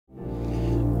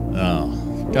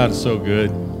God is so good.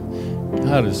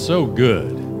 God is so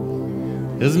good,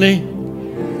 isn't He?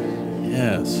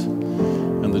 Yes.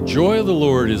 And the joy of the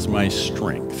Lord is my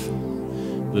strength.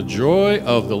 The joy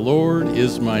of the Lord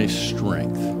is my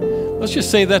strength. Let's just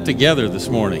say that together this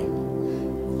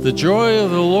morning. The joy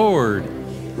of the Lord.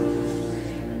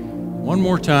 One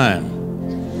more time.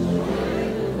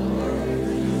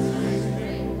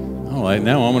 All right,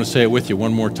 now I'm going to say it with you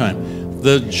one more time.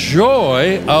 The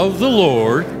joy of the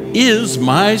Lord is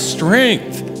my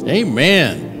strength.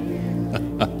 Amen.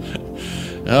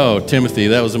 Oh, Timothy,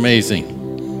 that was amazing.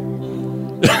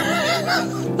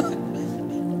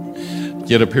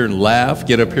 Get up here and laugh,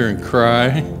 get up here and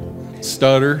cry,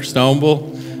 stutter, stumble.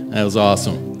 That was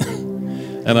awesome.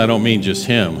 And I don't mean just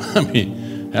him. I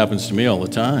mean, it happens to me all the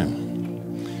time.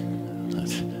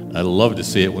 I love to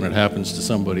see it when it happens to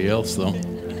somebody else, though.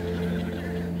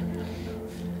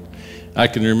 I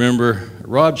can remember,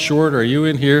 Rod Short, are you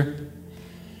in here?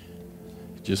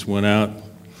 Just went out.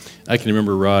 I can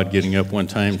remember Rod getting up one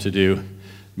time to do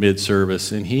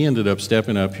mid-service, and he ended up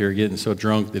stepping up here getting so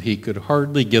drunk that he could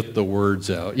hardly get the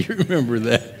words out. You remember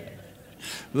that?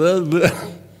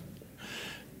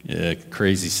 Yeah,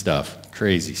 crazy stuff.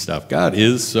 God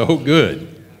is so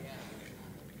good.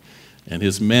 And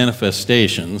his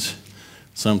manifestations,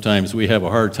 sometimes we have a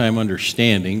hard time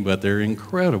understanding, but they're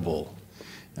incredible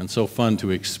and so fun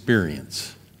to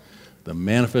experience. The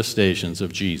manifestations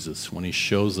of Jesus when he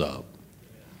shows up,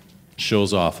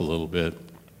 shows off a little bit.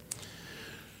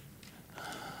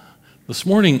 This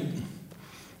morning,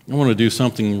 I want to do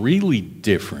something really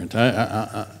different.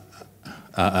 I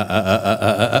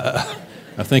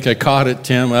think I caught it,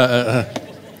 Tim. I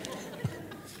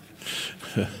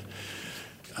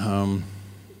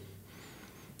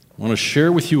want to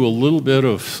share with you a little bit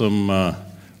of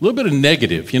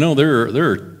negative. You know,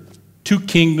 there are two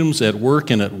kingdoms at work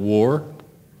and at war.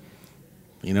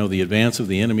 You know, the advance of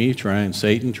the enemy,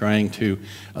 Satan trying to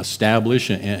establish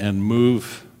and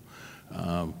move,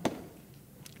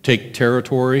 take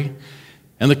territory,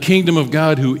 and the kingdom of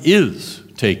God who is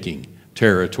taking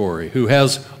territory, who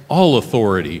has all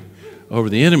authority over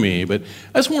the enemy. But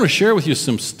I just want to share with you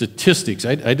some statistics.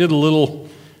 I did a little,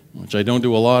 which I don't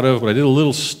do a lot of, but I did a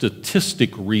little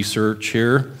statistic research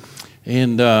here.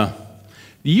 And do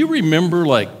you remember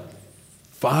like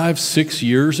 5-6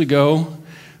 years ago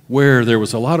where there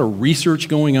was a lot of research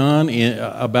going on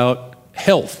about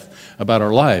health, about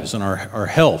our lives and our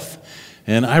health?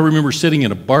 And I remember sitting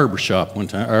in a barbershop one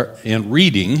time and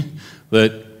reading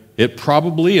that it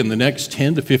probably in the next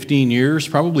 10 to 15 years,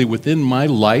 probably within my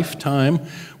lifetime,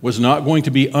 was not going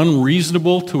to be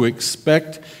unreasonable to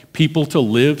expect people to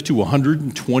live to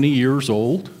 120 years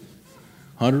old,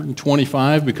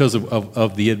 125, because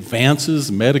of the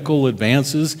advances, medical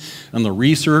advances, and the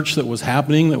research that was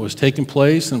happening, that was taking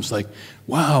place. And it was like,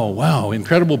 wow,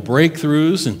 incredible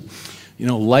breakthroughs. And you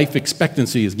know, life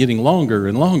expectancy is getting longer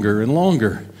and longer and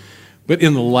longer. But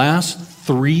in the last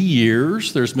 3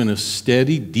 years, there's been a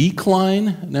steady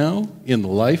decline now in the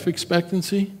life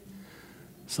expectancy.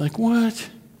 It's like, what?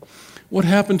 What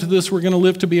happened to this? We're going to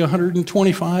live to be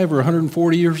 125 or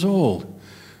 140 years old.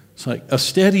 It's like a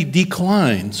steady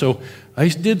decline. So I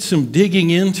did some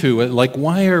digging into it, like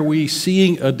why are we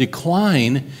seeing a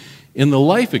decline in the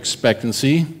life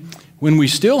expectancy when we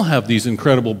still have these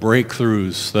incredible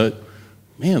breakthroughs that,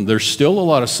 man, there's still a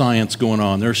lot of science going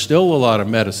on. There's still a lot of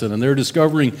medicine, and they're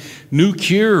discovering new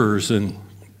cures. And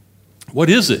what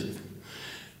is it?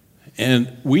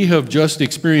 And we have just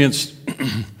experienced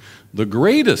the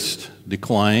greatest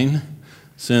decline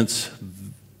since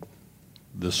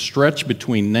the stretch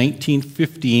between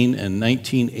 1915 and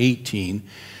 1918,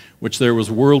 which there was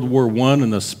World War I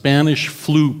and the Spanish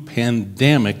flu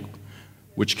pandemic,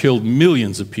 which killed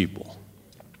millions of people.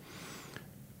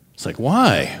 It's like,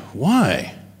 why?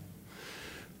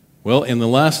 Well, in the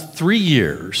last 3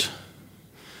 years,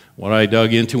 what I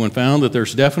dug into and found that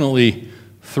there's definitely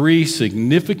 3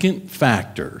 significant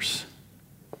factors.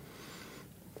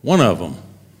 One of them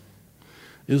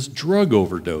is drug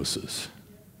overdoses.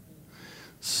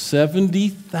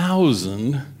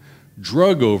 70,000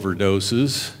 drug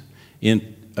overdoses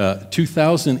in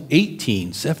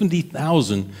 2018.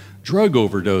 70,000 drug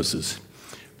overdoses.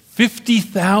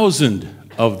 50,000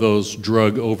 of those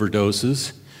drug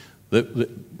overdoses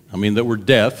that were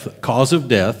death, cause of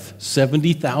death,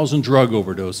 70,000 drug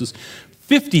overdoses.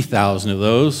 50,000 of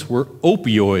those were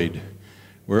opioids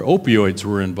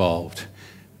were involved,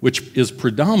 which is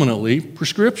predominantly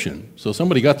prescription. So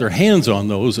somebody got their hands on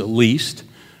those at least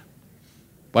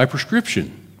by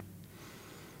prescription.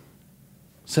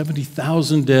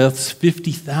 70,000 deaths,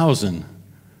 50,000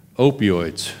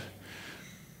 opioids.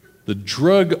 The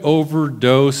drug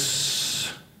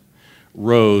overdose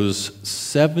rose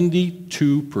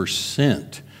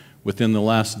 72% within the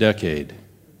last decade.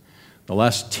 The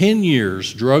last 10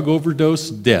 years, drug overdose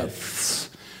deaths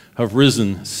have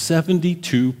risen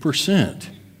 72%.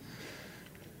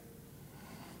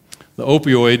 The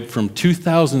opioid from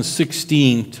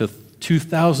 2016 to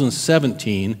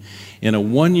 2017, in a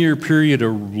one-year period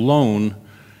alone,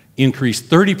 increased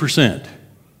 30%.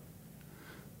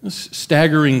 That's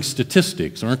staggering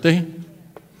statistics, aren't they?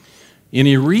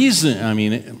 Any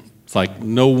reason, it's like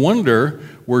no wonder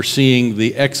we're seeing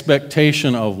the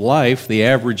expectation of life, the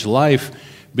average life,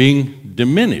 being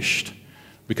diminished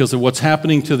because of what's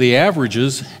happening to the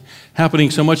averages, happening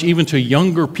so much even to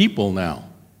younger people now.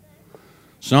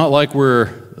 It's not like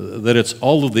that it's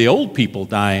all of the old people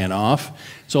dying off.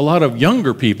 It's a lot of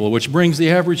younger people, which brings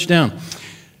the average down.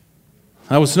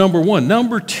 That was number one.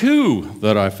 Number two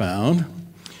that I found,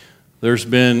 there's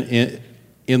been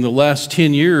in the last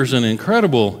 10 years an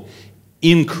incredible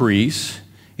increase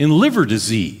in liver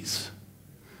disease.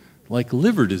 Like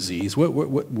liver disease.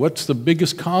 What's the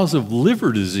biggest cause of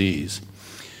liver disease?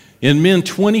 In men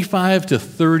 25 to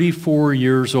 34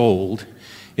 years old,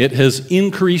 it has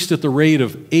increased at the rate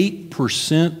of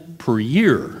 8% per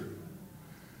year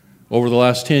over the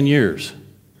last 10 years.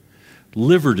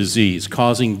 Liver disease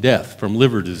causing death from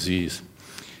liver disease.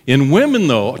 In women,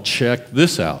 though, check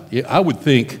this out. I would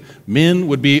think men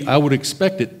would be, I would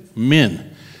expect it,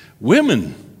 men.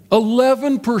 Women,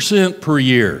 11% per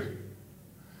year.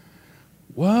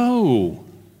 Whoa.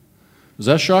 Does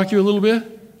that shock you a little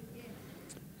bit?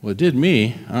 Well, it did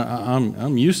me.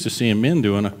 I'm used to seeing men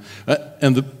doing it.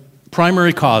 And the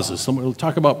primary causes. We'll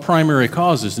talk about primary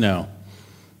causes now.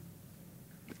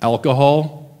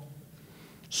 Alcohol,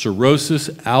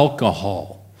 cirrhosis,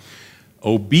 alcohol,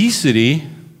 obesity,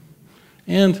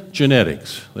 and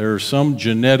genetics. There are some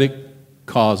genetic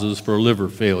causes for liver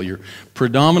failure.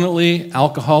 Predominantly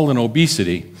alcohol and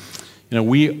obesity.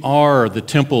 We are the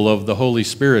temple of the Holy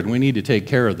Spirit, and we need to take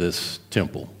care of this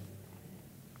temple.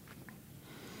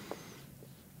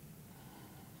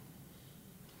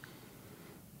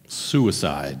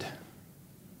 Suicide.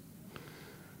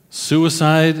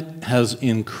 Suicide has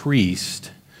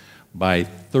increased by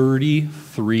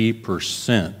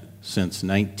 33% since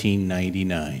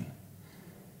 1999.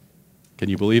 Can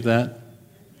you believe that?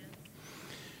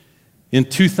 In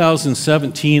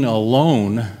 2017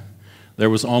 alone, there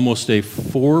was almost a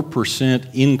 4%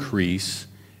 increase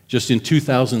just in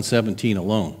 2017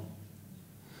 alone.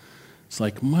 It's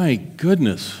like, my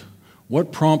goodness,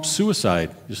 what prompts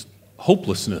suicide? Just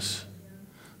hopelessness.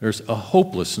 There's a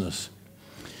hopelessness.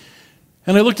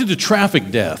 And I looked into traffic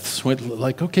deaths.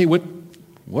 Like, okay, what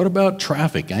about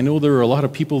traffic? I know there are a lot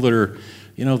of people that are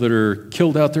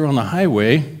killed out there on the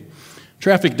highway.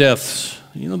 Traffic deaths,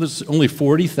 there's only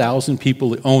 40,000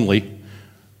 people a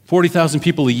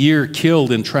year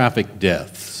killed in traffic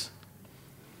deaths.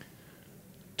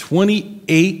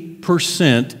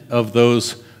 28% of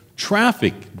those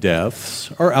traffic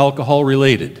deaths are alcohol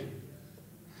related.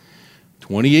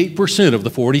 28% of the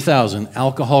 40,000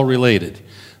 alcohol related.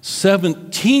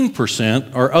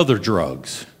 17% are other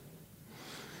drugs.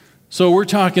 So we're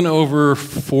talking over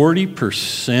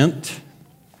 40%,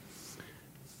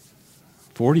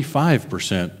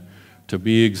 45% to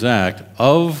be exact,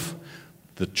 of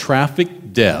the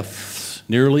traffic deaths,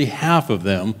 nearly half of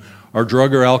them are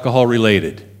drug or alcohol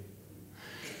related.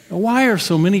 Now, why are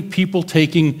so many people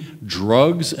taking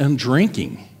drugs and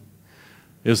drinking?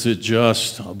 Is it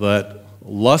just that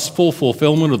lustful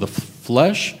fulfillment of the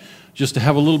flesh, just to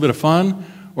have a little bit of fun?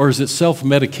 Or is it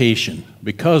self-medication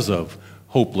because of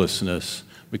hopelessness,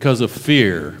 because of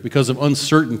fear, because of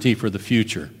uncertainty for the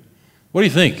future? What do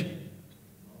you think?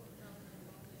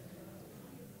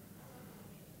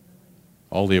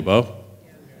 All the above?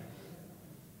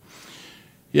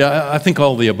 Yeah, I think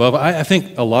all the above. I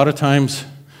think a lot of times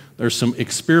there's some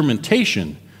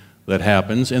experimentation that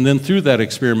happens, and then through that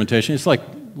experimentation, it's like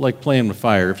playing with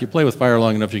fire. If you play with fire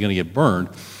long enough, you're going to get burned.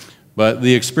 But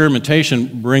the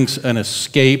experimentation brings an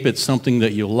escape. It's something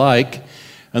that you like,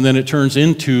 and then it turns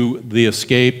into the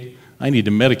escape. I need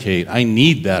to medicate. I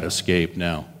need that escape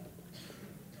now.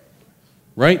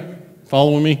 Right?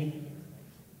 Following me?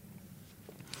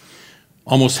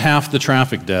 Almost half the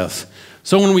traffic deaths.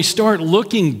 So when we start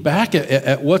looking back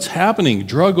at what's happening,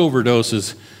 drug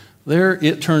overdoses,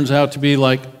 it turns out to be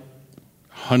like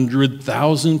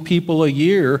 100,000 people a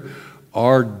year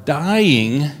are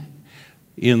dying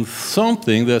in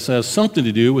something that has something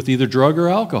to do with either drug or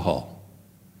alcohol.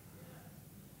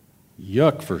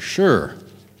 Yuck for sure.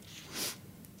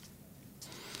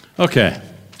 Okay.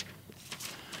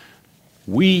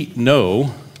 We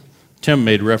know Tim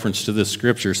made reference to this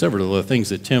scripture. Several of the things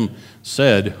that Tim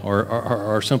said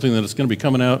are something that is going to be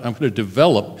coming out. I'm going to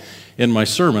develop in my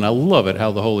sermon. I love it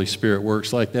how the Holy Spirit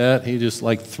works like that. He just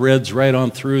like threads right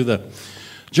on through the...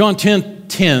 John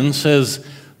 10:10 says,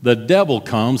 the devil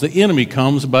comes, the enemy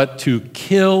comes, but to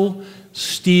kill,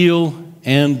 steal,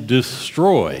 and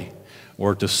destroy.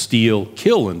 Or to steal,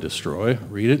 kill, and destroy.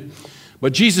 Read it.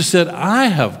 But Jesus said, I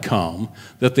have come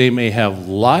that they may have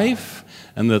life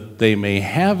and that they may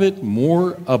have it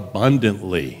more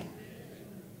abundantly.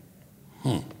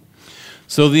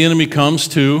 So the enemy comes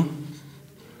to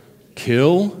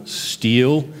kill,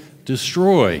 steal,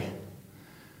 destroy.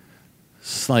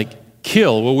 It's like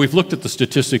kill. Well, we've looked at the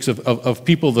statistics of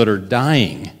people that are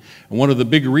dying. And one of the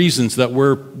big reasons that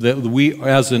we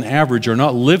as an average are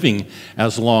not living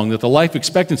as long, that the life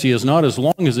expectancy is not as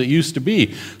long as it used to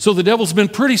be. So the devil's been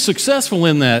pretty successful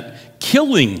in that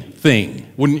killing thing,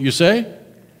 wouldn't you say?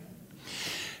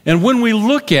 And when we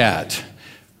look at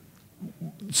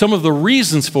some of the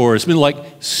reasons for it, it's been like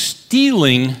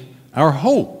stealing our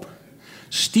hope,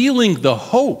 stealing the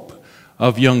hope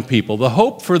of young people, the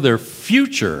hope for their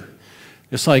future.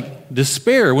 It's like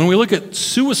despair. When we look at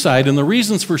suicide, and the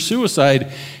reasons for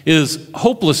suicide is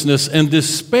hopelessness and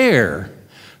despair,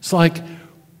 it's like,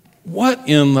 what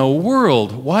in the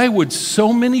world? Why would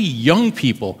so many young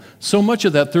people, so much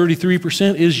of that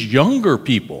 33% is younger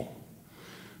people?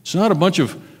 It's not a bunch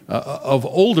of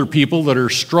older people that are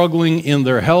struggling in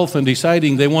their health and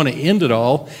deciding they want to end it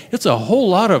all. It's a whole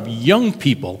lot of young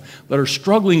people that are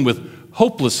struggling with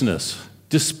hopelessness,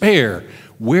 despair.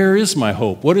 Where is my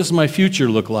hope? What does my future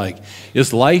look like?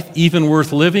 Is life even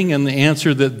worth living? And the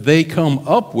answer that they come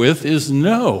up with is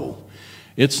no,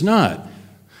 it's not.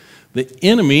 The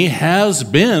enemy has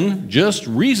been just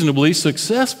reasonably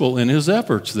successful in his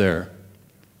efforts there.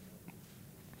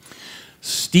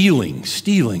 Stealing,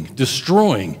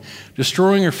 destroying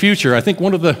our future. I think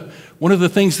one of the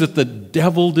things that the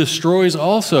devil destroys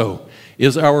also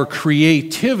is our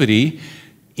creativity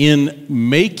in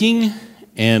making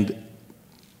and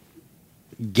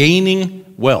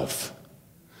gaining wealth.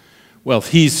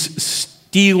 He's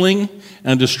stealing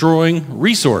and destroying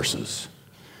resources,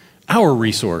 our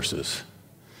resources,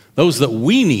 those that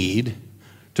we need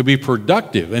to be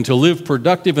productive and to live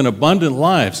productive and abundant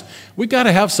lives. We got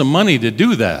to have some money to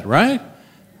do that, right?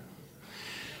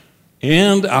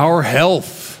 And our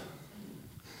health.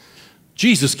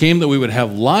 Jesus came that we would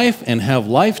have life and have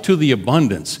life to the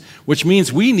abundance, which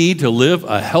means we need to live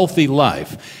a healthy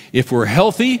life. If we're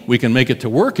healthy, we can make it to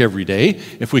work every day.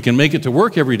 If we can make it to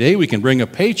work every day, we can bring a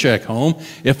paycheck home.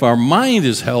 If our mind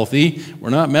is healthy, we're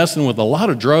not messing with a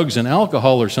lot of drugs and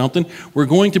alcohol or something. We're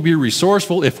going to be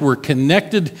resourceful. If we're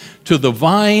connected to the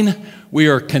vine, we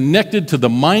are connected to the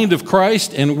mind of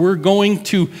Christ, and we're going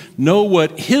to know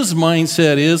what His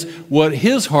mindset is, what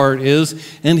His heart is,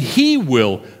 and He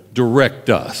will direct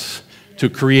us to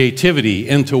creativity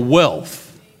and to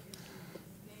wealth.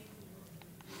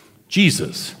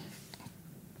 Jesus.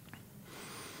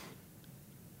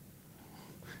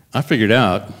 I figured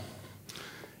out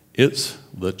it's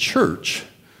the church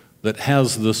that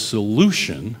has the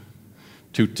solution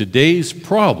to today's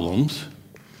problems.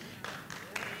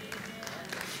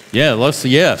 Let's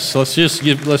give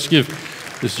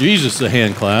this Jesus a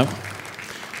hand clap.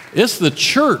 It's the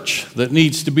church that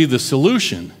needs to be the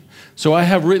solution. So I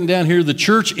have written down here, the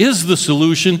church is the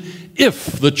solution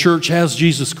if the church has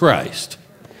Jesus Christ.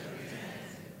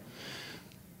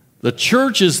 The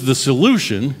church is the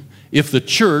solution if the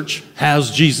church has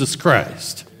Jesus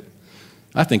Christ.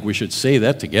 I think we should say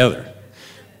that together.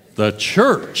 The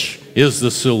church is the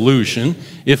solution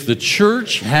if the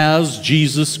church has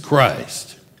Jesus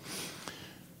Christ.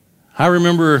 I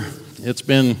remember it's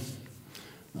been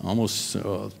almost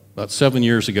about 7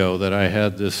 years ago that I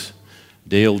had this,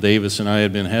 Dale Davis and I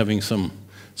had been having some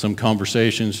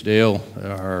conversations. Dale,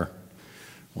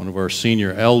 one of our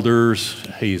senior elders,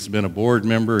 he's been a board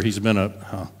member. He's been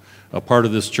a part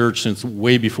of this church since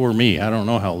way before me. I don't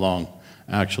know how long,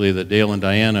 actually, that Dale and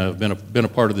Diana have been a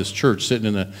part of this church, sitting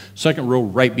in the second row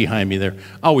right behind me there.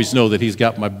 I always know that he's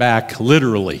got my back,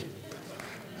 literally.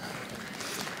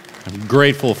 I'm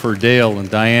grateful for Dale and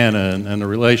Diana and the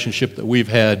relationship that we've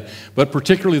had, but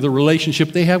particularly the relationship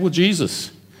they have with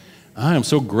Jesus. I am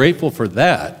so grateful for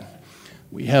that.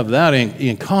 We have that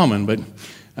in common, but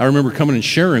I remember coming and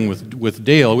sharing with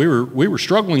Dale. We were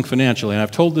struggling financially, and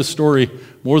I've told this story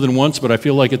more than once, but I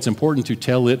feel like it's important to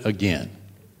tell it again.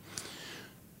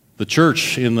 The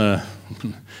church in the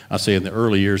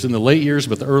late years,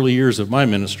 but the early years of my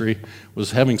ministry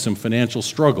was having some financial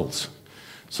struggles.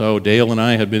 So Dale and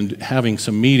I had been having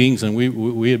some meetings, and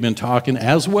we had been talking,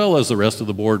 as well as the rest of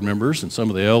the board members and some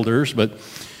of the elders, but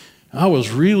I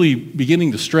was really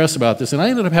beginning to stress about this, and I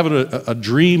ended up having a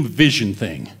dream vision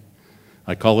thing.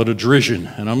 I call it a drision,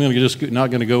 and I'm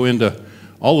not going to go into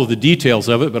all of the details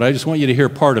of it, but I just want you to hear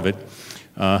part of it.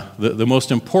 The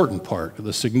most important part,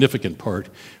 the significant part.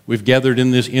 We've gathered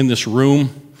in this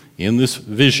room, in this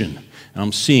vision, and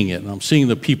I'm seeing it, and I'm seeing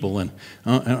the people, and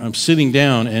I'm sitting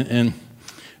down,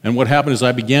 and what happened is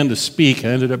I began to speak. I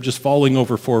ended up just falling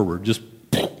over forward.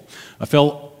 I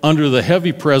fell under the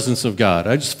heavy presence of God.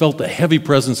 I just felt the heavy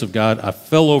presence of God. I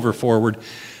fell over forward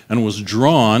and was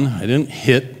drawn. I didn't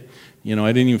hit. I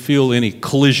didn't even feel any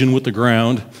collision with the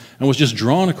ground. And was just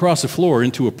drawn across the floor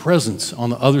into a presence on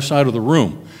the other side of the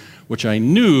room, which I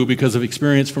knew because of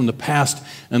experience from the past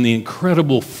and the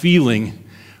incredible feeling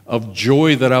of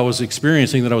joy that I was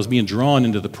experiencing, that I was being drawn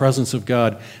into the presence of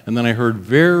God. And then I heard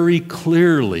very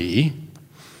clearly,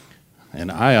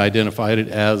 and I identified it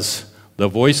as the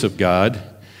voice of God,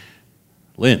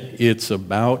 Lynn, it's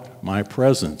about my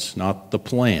presence, not the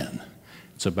plan.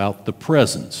 It's about the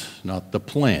presence, not the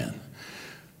plan.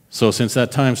 So since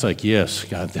that time, it's like, yes,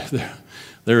 God,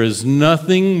 there is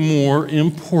nothing more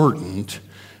important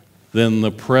than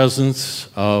the presence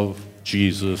of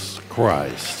Jesus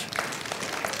Christ.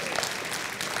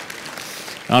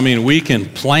 I mean, we can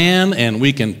plan and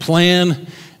we can plan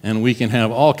and we can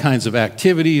have all kinds of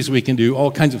activities. We can do all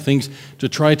kinds of things to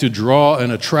try to draw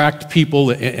and attract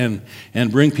people and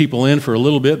bring people in for a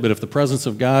little bit. But if the presence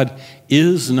of God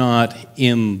is not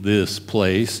in this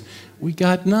place, we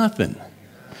got nothing.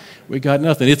 We got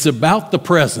nothing. It's about the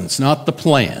presence, not the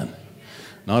plan.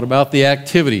 Not about the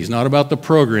activities, not about the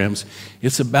programs.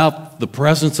 It's about the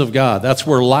presence of God. That's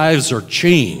where lives are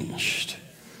changed.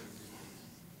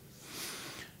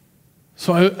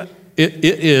 So it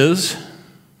is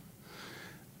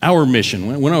our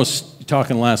mission. When I was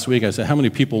talking last week, I said, how many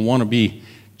people want to be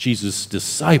Jesus'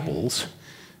 disciples?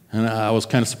 And I was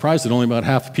kind of surprised that only about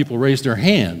half the people raised their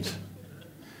hand.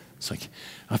 It's like,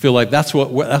 I feel like that's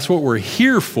what we're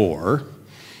here for,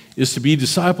 is to be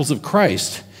disciples of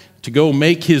Christ, to go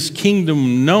make his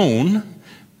kingdom known,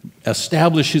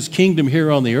 establish his kingdom here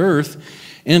on the earth,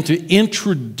 and to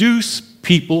introduce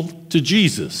people to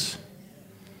Jesus.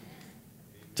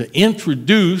 To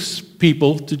introduce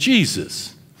people to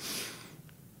Jesus.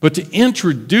 But to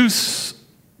introduce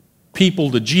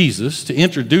people to Jesus, to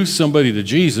introduce somebody to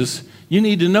Jesus, you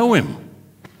need to know him.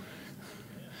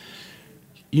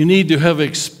 You need to have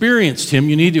experienced him.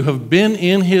 You need to have been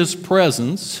in his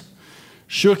presence,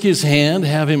 shook his hand,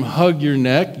 have him hug your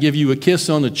neck, give you a kiss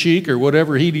on the cheek, or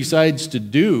whatever he decides to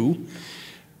do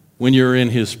when you're in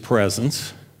his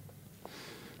presence.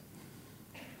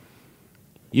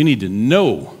 You need to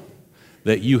know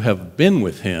that you have been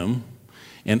with him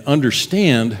and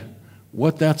understand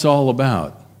what that's all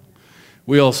about.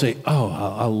 We all say, oh,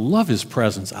 I love his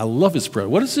presence. I love his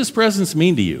presence. What does his presence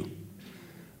mean to you?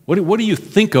 What do you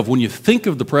think of when you think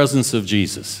of the presence of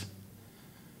Jesus?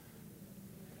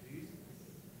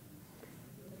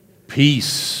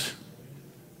 Peace.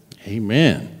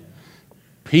 Amen.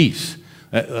 Peace.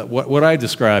 What I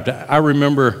described, I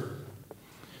remember,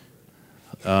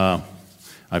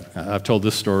 I've told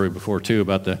this story before too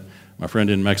about my friend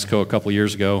in Mexico a couple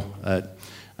years ago.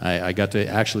 I got to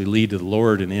actually lead to the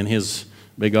Lord, and in his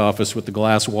big office with the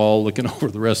glass wall, looking over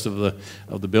the rest of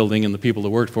the building and the people that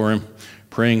worked for him,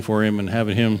 praying for him and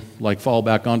having him like fall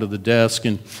back onto the desk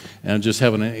and just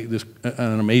having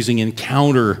an amazing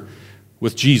encounter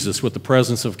with Jesus, with the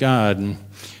presence of God,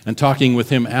 and talking with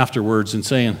him afterwards and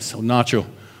saying, so Nacho,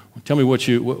 tell me what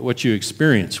you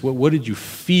experienced. What did you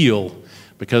feel?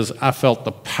 Because I felt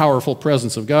the powerful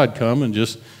presence of God come and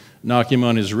just knock him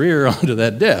on his rear onto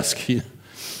that desk.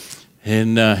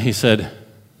 And he said,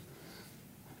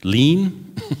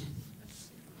 lean.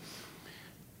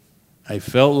 I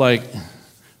felt like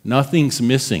nothing's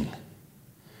missing.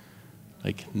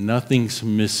 Like nothing's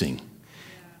missing.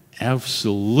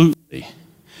 Absolutely.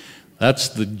 That's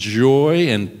the joy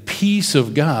and peace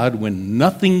of God when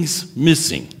nothing's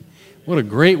missing. What a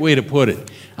great way to put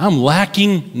it. I'm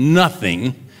lacking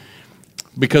nothing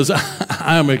because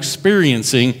I'm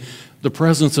experiencing the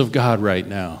presence of God right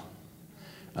now.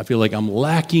 I feel like I'm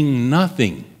lacking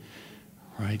nothing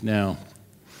right now.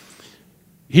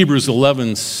 Hebrews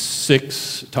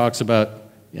 11:6 talks about,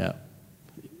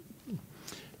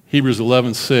 Hebrews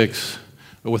 11:6,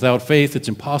 but without faith it's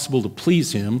impossible to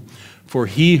please him, for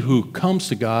he who comes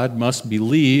to God must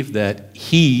believe that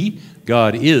he,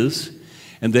 God, is,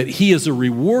 and that he is a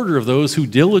rewarder of those who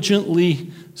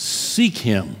diligently seek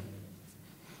him.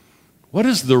 What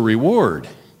is the reward?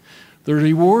 The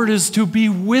reward is to be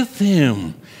with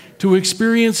him, to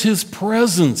experience his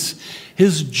presence,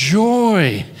 his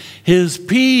joy, his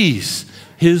peace,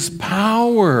 his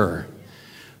power.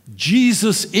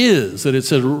 Jesus is, that it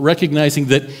says, recognizing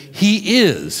that he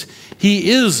is.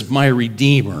 He is my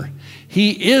Redeemer.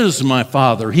 He is my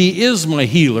Father. He is my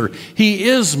healer. He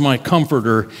is my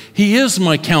comforter. He is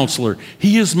my counselor.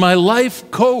 He is my life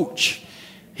coach.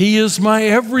 He is my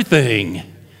everything.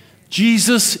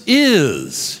 Jesus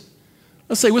is.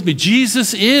 Let's say with me,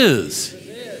 Jesus is.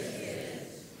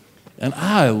 And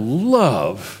I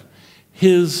love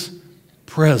his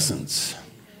presence.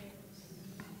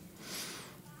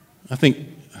 I think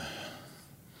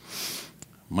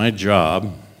my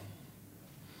job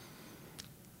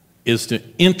is to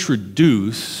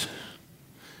introduce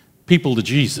people to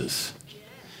Jesus,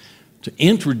 to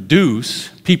introduce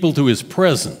people to his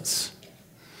presence.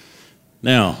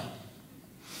 Now,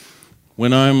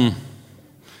 when I'm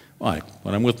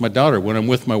with my daughter, when I'm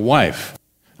with my wife,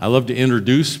 I love to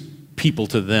introduce people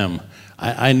to them.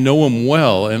 I know them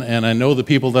well, and I know the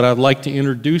people that I'd like to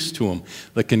introduce to them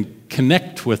that can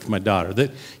connect with my daughter,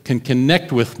 that can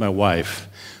connect with my wife,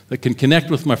 that can connect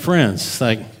with my friends. It's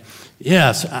like,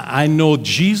 yes, I know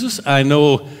Jesus. I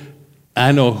know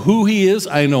who he is.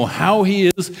 I know how he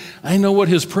is. I know what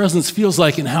his presence feels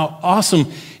like and how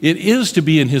awesome it is to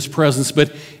be in his presence.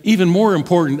 But even more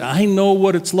important, I know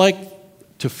what it's like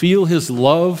to feel his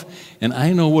love, and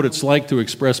I know what it's like to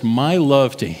express my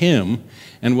love to him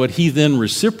and what he then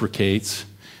reciprocates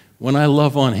when I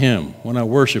love on him, when I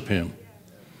worship him.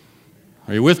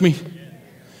 Are you with me?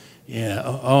 Yeah.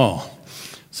 Oh.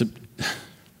 So,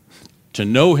 to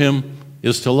know him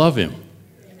is to love him.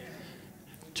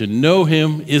 To know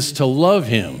him is to love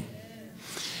him.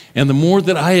 And the more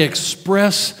that I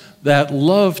express that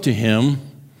love to him,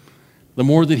 the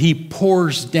more that he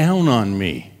pours down on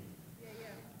me.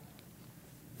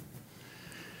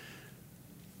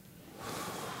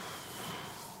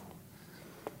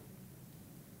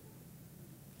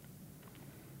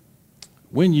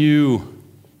 When you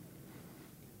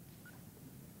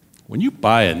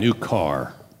buy a new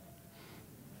car,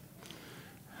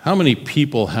 how many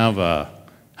people have a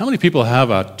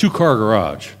two-car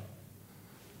garage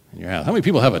in your house? How many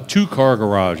people have a two-car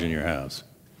garage in your house?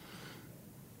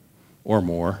 Or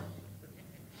more?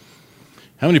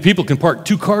 How many people can park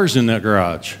two cars in that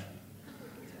garage?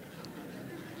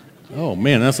 Oh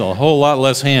man, that's a whole lot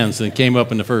less hands than came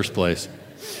up in the first place.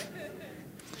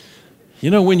 You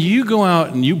know, when you go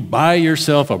out and you buy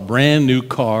yourself a brand new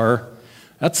car,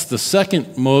 that's the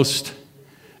second most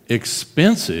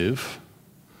expensive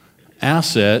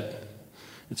asset.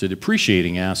 It's a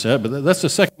depreciating asset, but that's the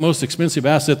second most expensive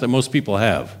asset that most people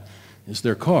have, is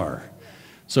their car.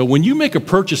 So when you make a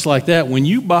purchase like that, when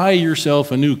you buy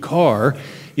yourself a new car,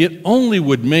 it only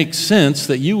would make sense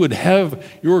that you would have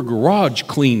your garage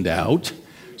cleaned out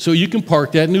so you can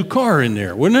park that new car in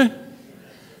there, wouldn't it?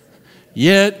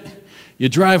 Yet, you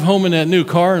drive home in that new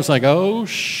car, and it's like, oh,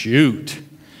 shoot.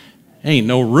 Ain't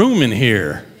no room in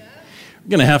here. I'm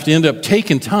going to have to end up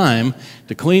taking time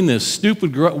to clean this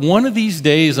stupid garage. One of these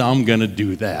days, I'm going to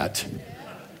do that.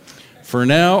 For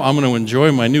now, I'm going to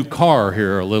enjoy my new car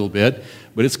here a little bit,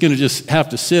 but it's going to just have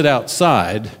to sit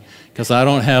outside because I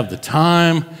don't have the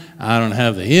time, I don't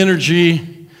have the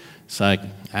energy. It's like,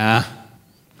 And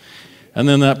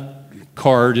then that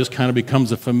car just kind of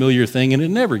becomes a familiar thing, and it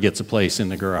never gets a place in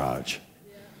the garage.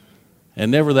 And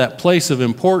never that place of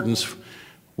importance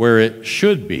where it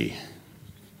should be.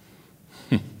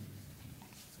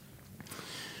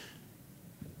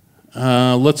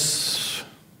 Let's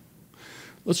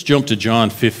jump to John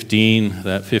 15,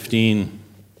 that 15,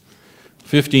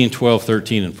 12,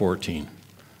 13, and 14.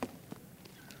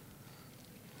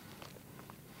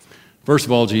 First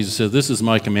of all, Jesus said, "This is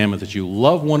my commandment, that you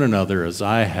love one another as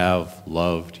I have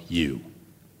loved you."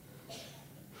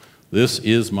 This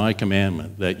is my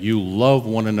commandment, that you love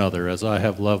one another as I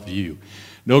have loved you.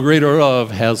 No greater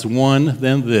love has one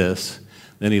than this,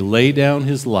 than he lay down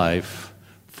his life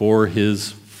for his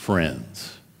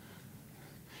friends.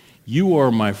 You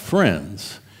are my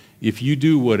friends if you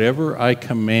do whatever I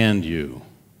command you.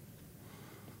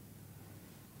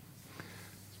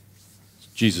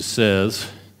 Jesus says,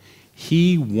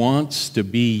 he wants to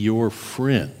be your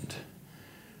friend.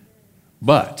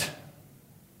 But,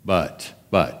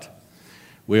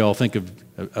 we all think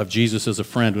of Jesus as a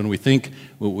friend. When we think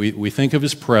of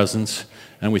his presence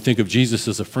and we think of Jesus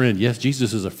as a friend, yes,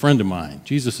 Jesus is a friend of mine.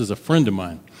 Jesus is a friend of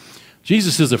mine.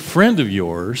 Jesus is a friend of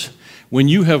yours when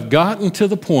you have gotten to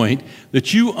the point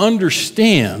that you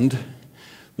understand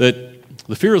that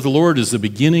the fear of the Lord is the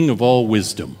beginning of all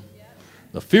wisdom.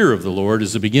 The fear of the Lord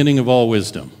is the beginning of all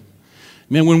wisdom.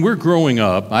 Man, when we're growing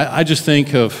up, I just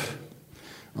think of,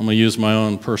 I'm going to use my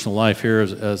own personal life here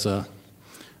to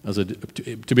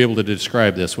be able to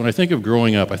describe this. When I think of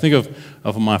growing up, I think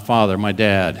of my father, my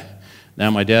dad.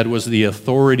 Now, my dad was the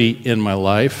authority in my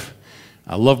life.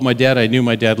 I loved my dad. I knew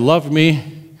my dad loved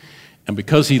me. And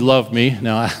because he loved me,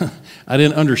 now I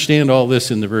didn't understand all this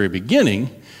in the very beginning,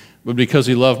 but because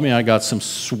he loved me, I got some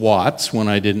swats when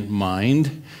I didn't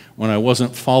mind, when I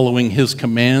wasn't following his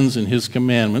commands and his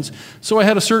commandments. So I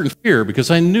had a certain fear because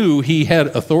I knew he had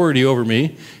authority over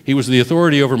me. He was the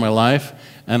authority over my life,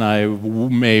 and I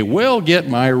may well get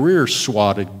my rear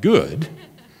swatted good.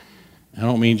 I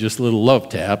don't mean just little love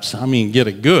taps. I mean get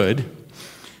it good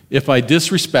if I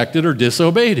disrespected or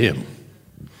disobeyed him.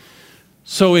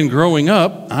 So in growing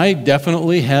up, I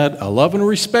definitely had a love and a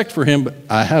respect for him, but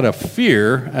I had a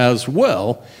fear as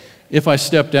well if I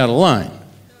stepped out of line.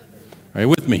 Are you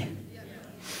with me?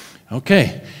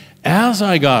 Okay. As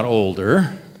I got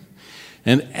older,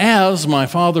 and as my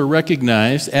father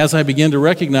recognized, as I began to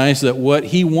recognize that what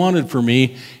he wanted for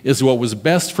me is what was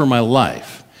best for my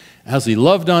life, as he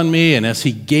loved on me and as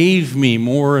he gave me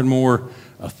more and more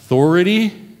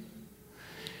authority,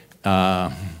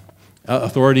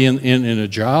 authority in a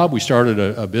job. We started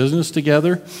a business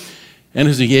together. And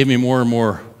as he gave me more and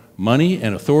more money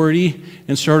and authority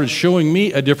and started showing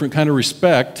me a different kind of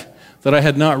respect that I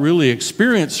had not really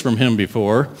experienced from him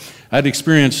before, I'd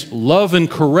experienced love and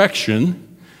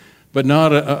correction, but not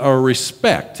a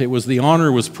respect. It was the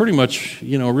honor was pretty much,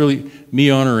 really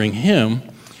me honoring him.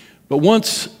 But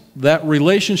once that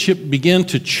relationship began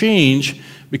to change,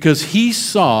 because he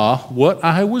saw what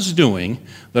I was doing,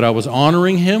 that I was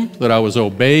honoring him, that I was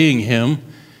obeying him,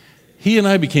 he and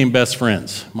I became best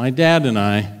friends. My dad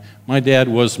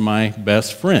was my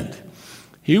best friend.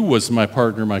 He was my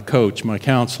partner, my coach, my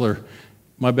counselor,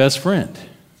 my best friend.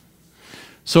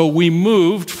 So we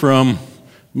moved from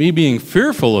me being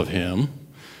fearful of him,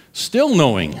 still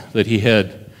knowing that he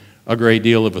had a great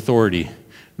deal of authority,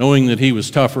 knowing that he was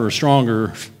tougher,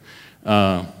 stronger,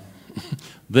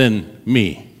 than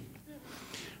me,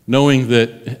 knowing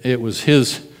that it was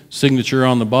his signature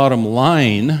on the bottom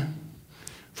line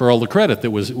for all the credit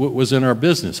that was in our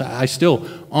business. I still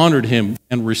honored him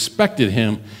and respected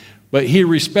him, but he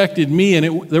respected me,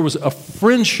 and there was a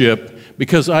friendship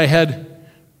because I had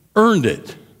earned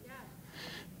it.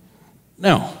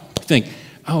 Now, I think,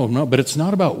 oh no, but it's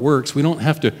not about works. We don't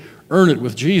have to earn it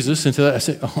with Jesus. And to that I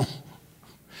say, oh,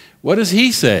 what does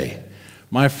he say?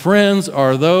 My friends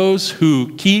are those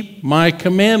who keep my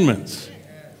commandments.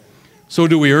 So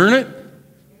do we earn it?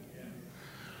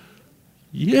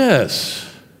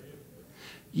 Yes.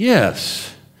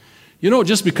 Yes. You don't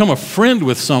just become a friend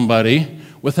with somebody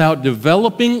without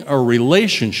developing a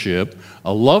relationship,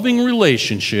 a loving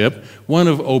relationship, one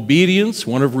of obedience,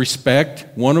 one of respect,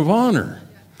 one of honor.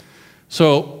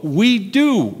 So we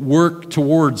do work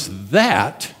towards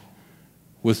that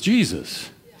with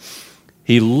Jesus.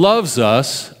 He loves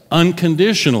us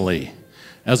unconditionally,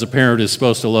 as a parent is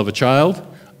supposed to love a child,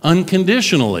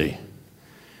 unconditionally.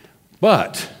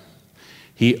 But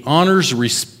he honors,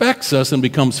 respects us, and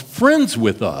becomes friends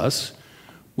with us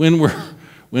when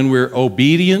we're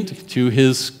obedient to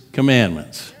his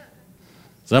commandments.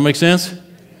 Does that make sense?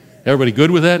 Everybody good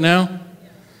with that now?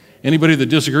 Anybody that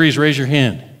disagrees, raise your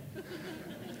hand.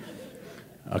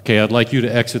 Okay, I'd like you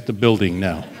to exit the building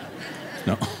now.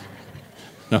 No.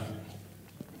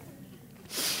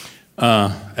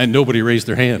 And nobody raised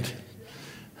their hand.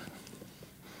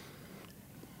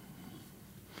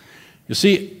 You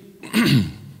see,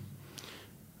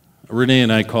 Renee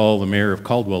and I call the mayor of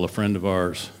Caldwell a friend of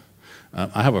ours.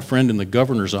 I have a friend in the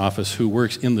governor's office who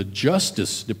works in the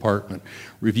Justice Department,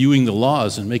 reviewing the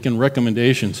laws and making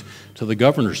recommendations to the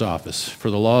governor's office for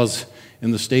the laws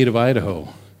in the state of Idaho.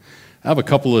 I have a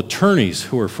couple of attorneys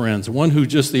who are friends. One who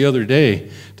just the other day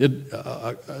did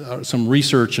some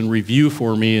research and review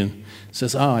for me and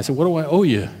says, I said, what do I owe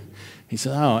you? He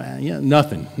said, yeah,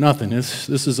 nothing. This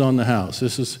is on the house.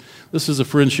 This is a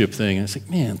friendship thing. And I said,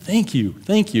 man, thank you.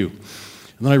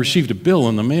 And then I received a bill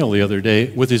in the mail the other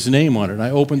day with his name on it. And I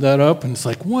opened that up, and it's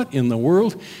like, what in the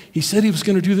world? He said he was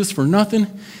going to do this for nothing,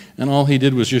 and all he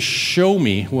did was just show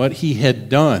me what he had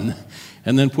done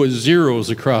and then put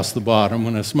zeros across the bottom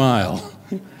and a smile.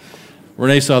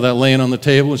 Renee saw that laying on the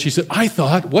table, and she said, I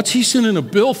thought, what's he sending a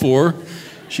bill for?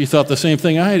 She thought the same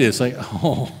thing I did. It's like,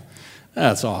 oh,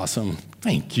 that's awesome.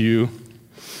 Thank you.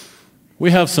 We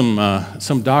have some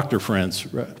doctor friends.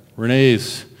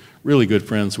 Renee's really good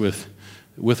friends with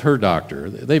her doctor.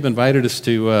 They've invited us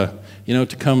to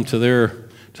come to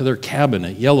their cabin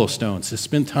at Yellowstone to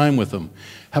spend time with them.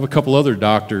 Have a couple other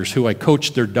doctors who I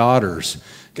coached their daughters.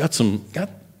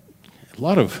 a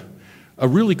lot of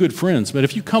really good friends. But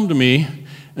if you come to me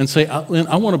and say, Lynn,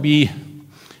 I want to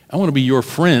be your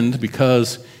friend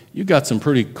because you got some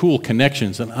pretty cool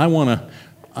connections, and I want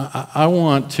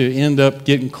to end up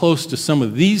getting close to some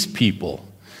of these people.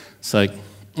 It's like,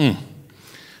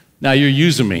 now you're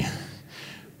using me.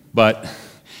 But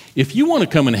if you want to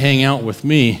come and hang out with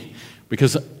me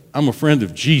because I'm a friend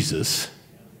of Jesus,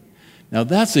 now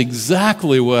that's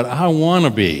exactly what I want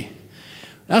to be.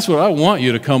 That's what I want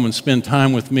you to come and spend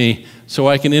time with me so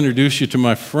I can introduce you to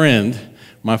my friend,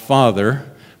 my father,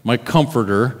 my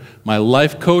comforter, my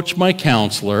life coach, my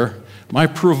counselor, my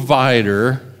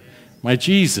provider, my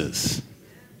Jesus.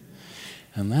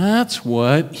 And that's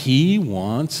what he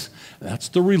wants. That's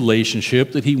the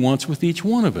relationship that he wants with each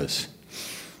one of us.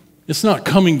 It's not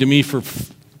coming to me for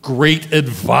great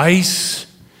advice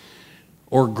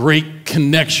or great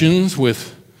connections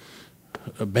with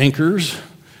bankers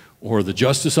or the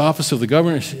justice office of the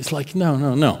governor. It's like,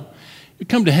 no. You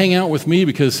come to hang out with me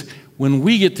because when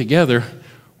we get together,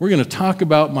 we're going to talk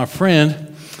about my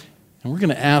friend and we're going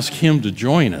to ask him to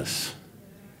join us.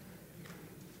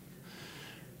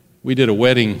 We did a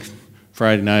wedding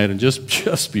Friday night, and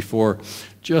just before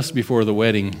the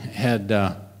wedding, had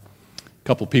a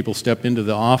couple people step into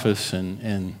the office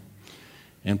and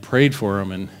prayed for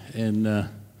him, and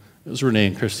it was Renee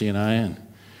and Christy and I, and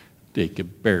they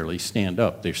could barely stand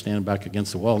up. They're standing back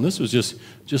against the wall, and this was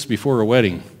just before a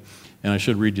wedding. And I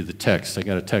should read you the text. I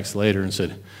got a text later and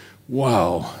said,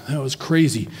 "Wow, that was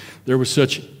crazy. There was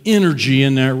such energy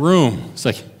in that room." It's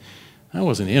like, that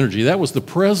wasn't energy. That was the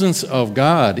presence of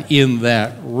God in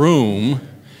that room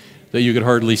that you could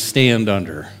hardly stand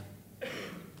under.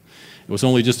 It was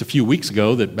only just a few weeks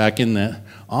ago that back in the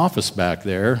office back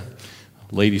there,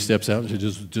 a lady steps out and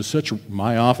says,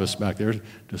 my office back there,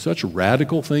 do such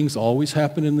radical things always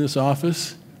happen in this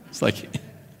office? It's like,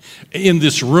 in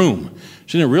this room.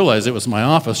 She didn't realize it was my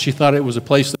office. She thought it was a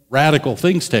place that radical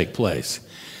things take place.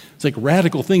 It's like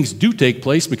radical things do take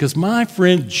place because my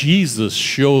friend Jesus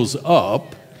shows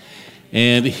up,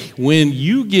 and when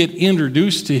you get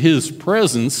introduced to his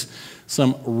presence,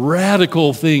 some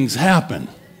radical things happen.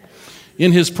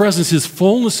 In his presence is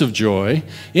fullness of joy.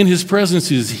 In his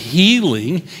presence is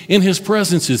healing. In his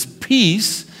presence is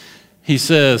peace. He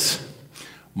says,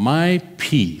 "My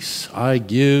peace I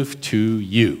give to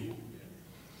you."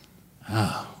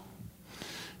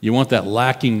 You want that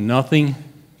lacking nothing?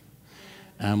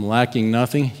 I'm lacking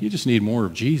nothing. You just need more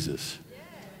of Jesus.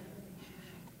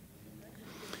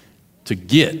 To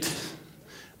get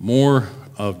more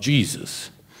of Jesus.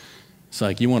 It's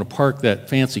like you want to park that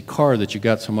fancy car that you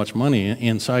got so much money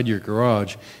inside your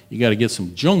garage. You got to get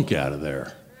some junk out of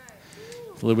there.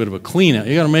 It's a little bit of a clean out.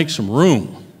 You got to make some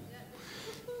room.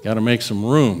 Got to make some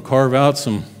room. Carve out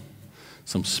some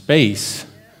space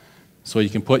so you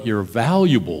can put your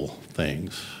valuable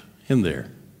things in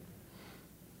there.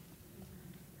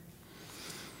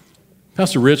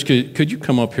 Pastor Rich, could you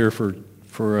come up here for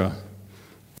a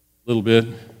little bit?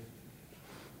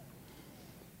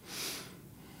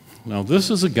 Now, this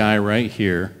is a guy right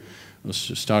here. I was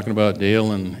just talking about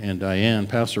Dale and Diane.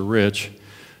 Pastor Rich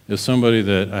is somebody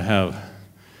that I have a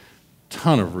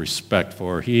ton of respect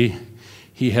for. He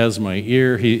has my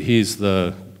ear. He's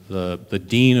the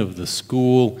dean of the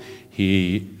school.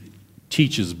 He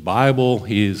teaches Bible.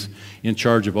 He's in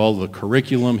charge of all the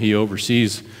curriculum. He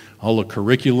oversees all the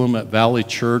curriculum at Valley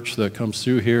Church that comes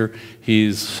through here.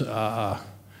 He's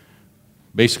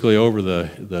basically over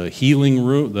the healing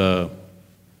room, the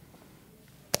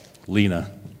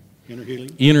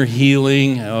inner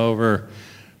healing, over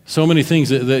so many things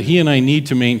that he and I need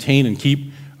to maintain and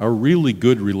keep a really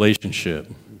good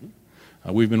relationship.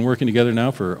 We've been working together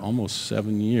now for almost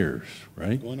 7 years,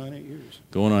 right? Going on 8 years.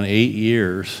 Going on 8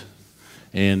 years.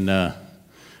 And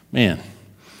man,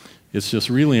 it's just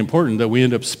really important that we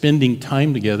end up spending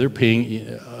time together, paying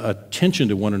attention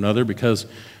to one another, because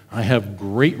I have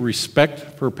great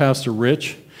respect for Pastor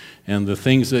Rich and the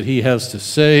things that he has to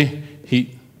say.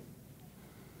 He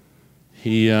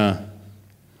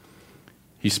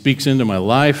speaks into my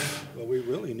life. Well, we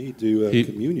really need to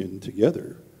communion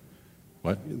together.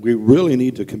 What? We really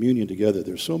need to communion together.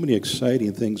 There's so many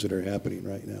exciting things that are happening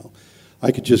right now.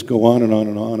 I could just go on and on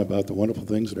and on about the wonderful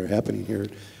things that are happening here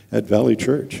at Valley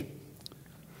Church.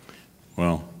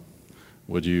 Well,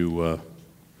 would you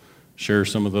share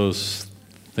some of those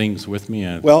things with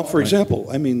me? Well, for example,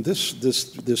 I mean,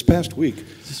 this past week,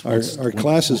 our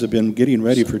classes have been getting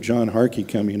ready for John Harkey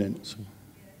coming in.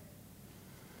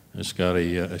 I just got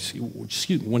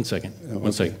excuse me, 1 second. Oh,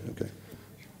 One second. Okay.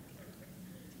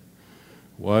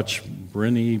 Watch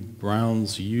Brené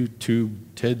Brown's YouTube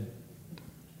TED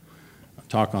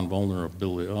talk on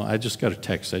vulnerability. Oh, I just got a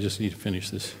text. I just need to finish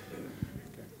this.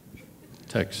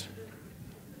 Text.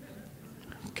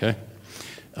 Okay.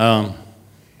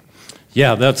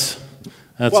 Yeah, that's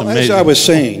Well, amazing. as I was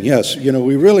saying, yes,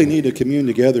 we really need to commune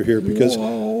together here because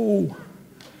Whoa.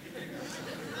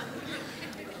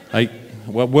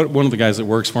 One of the guys that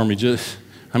works for me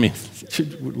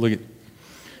look at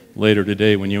later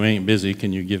today when you ain't busy,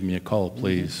 can you give me a call,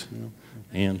 please?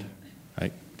 And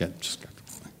I got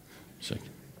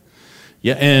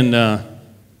yeah, and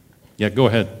yeah, go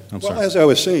ahead. I'm Well, sorry. as I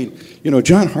was saying,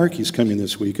 John Harkey's coming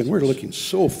this week, and we're looking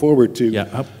so forward to.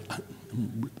 Yeah,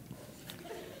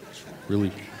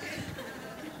 really.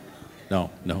 No.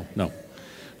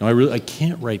 I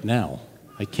can't right now.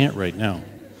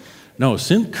 No,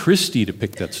 send Christy to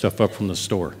pick that stuff up from the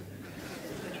store.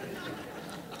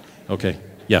 Okay.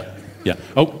 Yeah.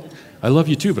 Oh, I love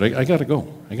you too, but I gotta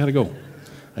go.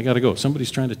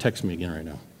 Somebody's trying to text me again right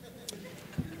now.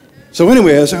 So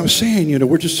anyway, as I was saying,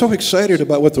 we're just so excited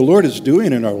about what the Lord is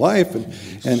doing in our life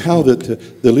and how the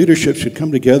leadership should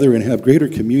come together and have greater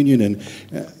communion. And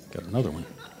got another one.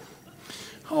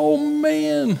 Oh,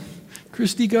 man.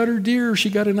 Christy got her deer. She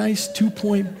got a nice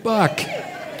 2-point buck.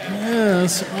 Yeah,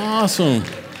 that's awesome.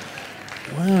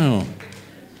 Wow.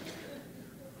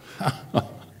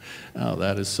 Oh,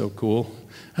 that is so cool.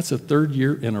 That's the third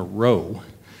year in a row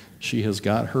she has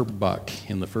got her buck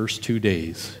in the first 2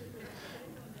 days.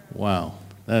 Wow,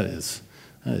 that is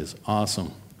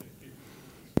awesome.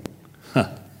 Huh.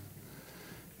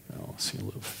 Oh, I'll see a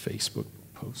little Facebook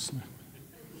post.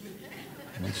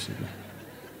 Let's see.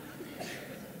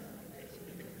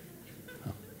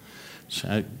 Oh.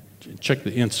 Check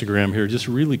the Instagram here, just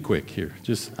really quick here.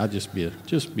 I'll just be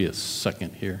a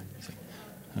second here.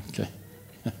 Okay.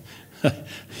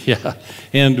 Yeah,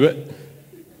 and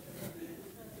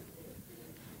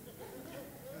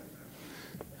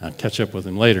I'll catch up with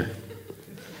him later.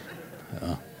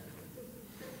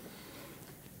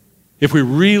 If we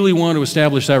really want to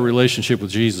establish that relationship with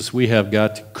Jesus, we have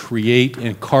got to create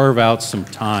and carve out some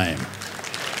time.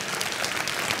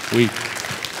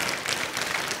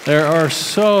 There are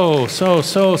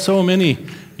so many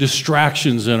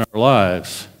distractions in our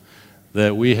lives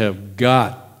that we have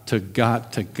got to,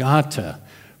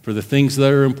 for the things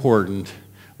that are important,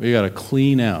 we got to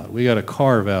clean out, we got to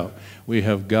carve out. We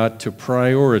have got to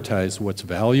prioritize what's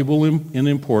valuable and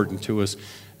important to us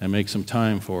and make some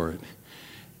time for it.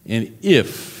 And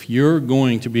if you're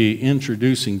going to be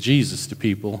introducing Jesus to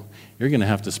people, you're going to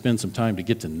have to spend some time to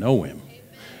get to know him.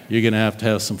 You're going to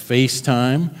have some face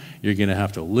time. You're going to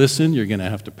have to listen. You're going to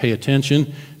have to pay attention.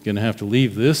 You're going to have to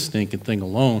leave this stinking thing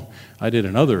alone. I did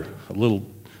a little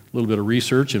bit of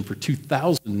research, and for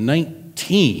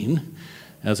 2019,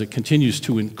 as it continues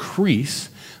to increase,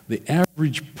 the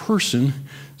average person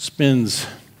spends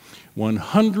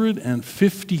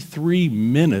 153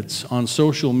 minutes on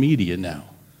social media now.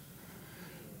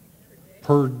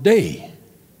 Per day.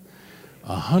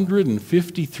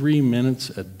 153 minutes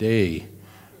a day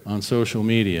on social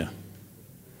media.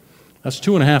 That's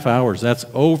 2.5 hours. That's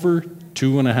over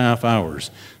 2.5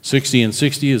 hours. 60 and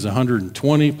 60 is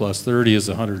 120, plus 30 is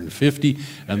 150,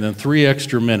 and then 3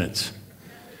 extra minutes.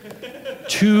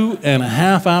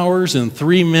 2.5 hours and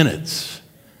 3 minutes.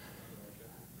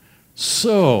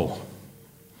 So,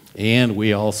 and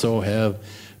we also have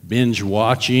binge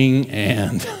watching,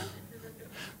 and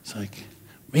it's like,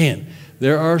 man,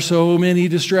 there are so many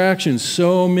distractions,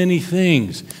 so many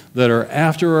things that are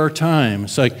after our time.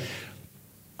 It's like,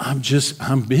 I'm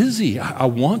busy. I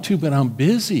want to, but I'm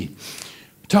busy.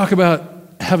 Talk about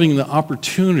having the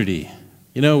opportunity.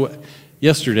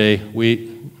 Yesterday,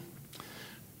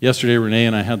 Renee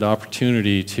and I had the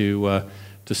opportunity to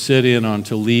sit in on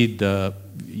to lead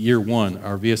year one,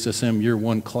 our VSSM year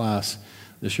one class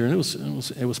this year, and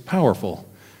it was powerful.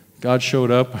 God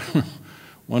showed up.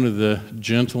 One of the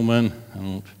gentlemen, I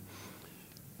don't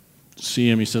see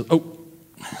him. He says, "Oh,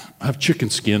 I have chicken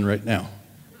skin right now."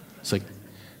 It's like,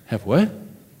 "Have what?"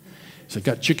 He's like,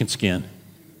 "Got chicken skin."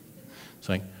 It's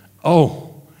like,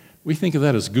 "Oh, we think of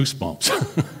that as goosebumps."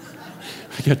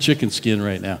 I got chicken skin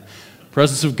right now.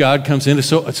 Presence of God comes in. It's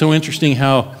so interesting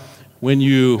how when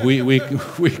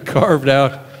we carved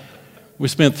out, we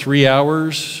spent 3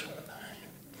 hours,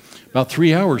 about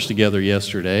 3 hours together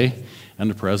yesterday, and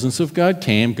the presence of God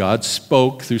came. God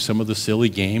spoke through some of the silly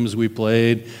games we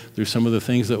played, through some of the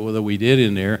things that we did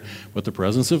in there, but the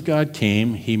presence of God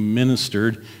came. He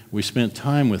ministered. We spent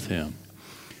time with him.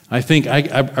 I think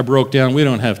I broke down, we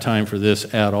don't have time for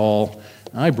this at all.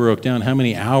 I broke down how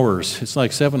many hours. It's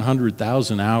like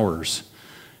 700,000 hours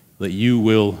that you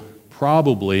will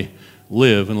probably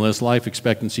live unless life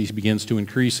expectancy begins to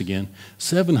increase again.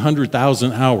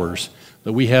 700,000 hours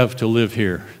that we have to live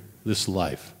here, this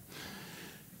life.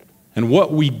 And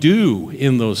what we do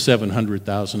in those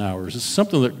 700,000 hours is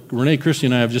something that Renee, Christy,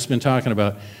 and I have just been talking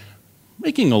about.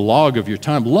 Making a log of your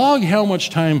time. Log how much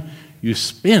time you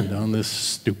spend on this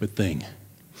stupid thing.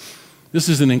 This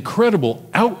is an incredible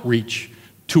outreach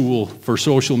tool for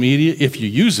social media if you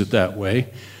use it that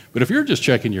way. But if you're just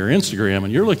checking your Instagram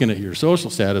and you're looking at your social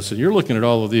status and you're looking at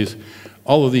all of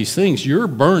these things, you're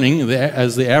burning,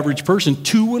 as the average person,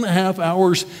 2.5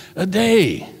 hours a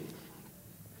day.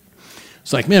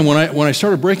 It's like, man, when I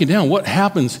started breaking down what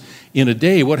happens in a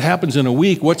day, what happens in a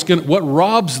week, what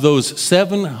robs those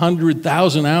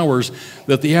 700,000 hours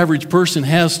that the average person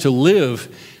has to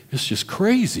live, it's just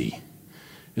crazy.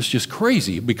 It's just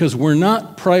crazy because we're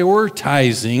not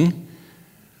prioritizing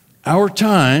our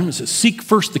time. Seek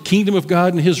first the kingdom of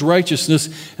God and His righteousness,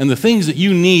 and the things that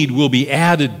you need will be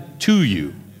added to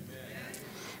you.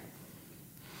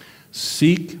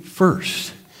 Seek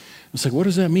first. It's like, what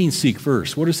does that mean, seek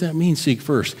first? What does that mean, seek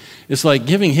first? It's like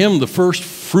giving Him the first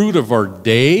fruit of our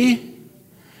day.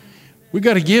 We've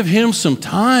got to give Him some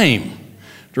time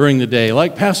during the day.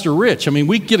 Like Pastor Rich, I mean,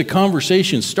 we get a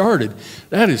conversation started.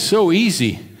 That is so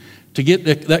easy to get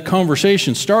that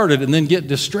conversation started and then get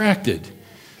distracted.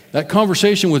 That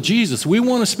conversation with Jesus, we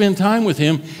want to spend time with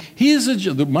Him.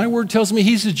 My word tells me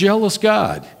He's a jealous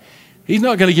God. He's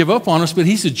not going to give up on us, but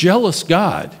He's a jealous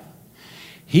God.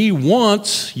 He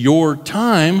wants your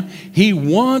time. He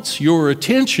wants your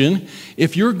attention.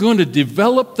 If you're going to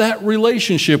develop that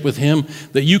relationship with Him,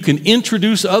 that you can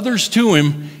introduce others to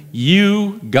Him,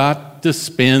 you got to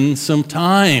spend some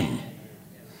time.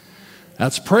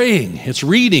 That's praying. It's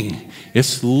reading.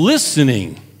 It's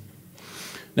listening.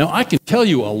 Now, I can tell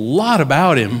you a lot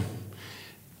about Him,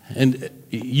 and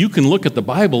you can look at the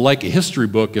Bible like a history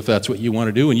book if that's what you want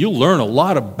to do, and you'll learn a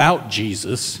lot about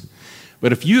Jesus.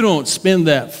 But if you don't spend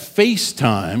that face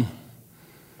time,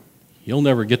 you'll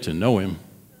never get to know Him.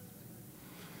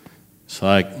 It's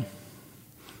like,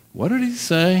 what did He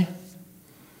say?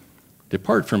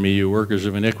 Depart from me, you workers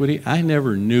of iniquity. I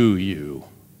never knew you.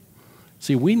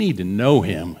 See, we need to know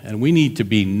Him, and we need to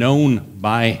be known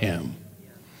by Him.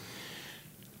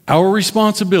 Our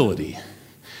responsibility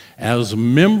as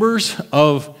members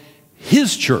of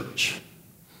His church,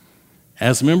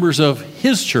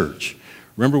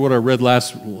 remember what I read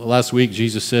last week?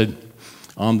 Jesus said,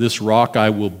 on this rock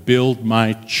I will build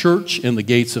my church, and the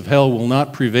gates of hell will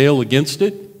not prevail against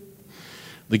it.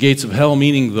 The gates of hell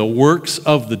meaning the works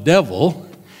of the devil.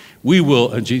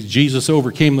 Jesus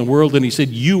overcame the world, and He said,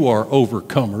 you are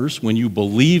overcomers when you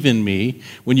believe in me,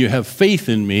 when you have faith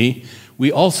in me.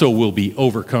 We also will be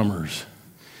overcomers.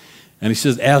 And He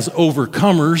says, as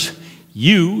overcomers,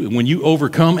 when you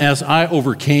overcome as I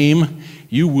overcame,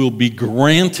 you will be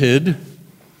granted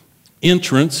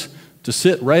entrance to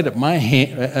sit right at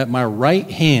my right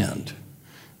hand.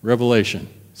 Revelation.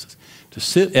 To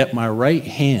sit at my right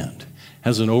hand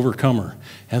as an overcomer,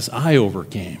 as I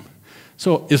overcame.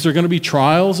 So is there going to be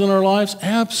trials in our lives?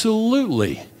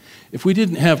 Absolutely. If we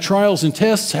didn't have trials and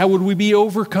tests, how would we be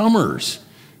overcomers?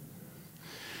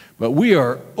 But we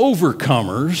are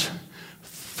overcomers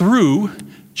through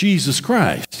Jesus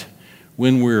Christ.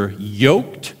 When we're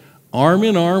yoked arm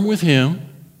in arm with Him,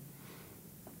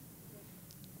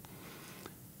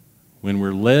 when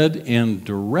we're led and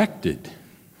directed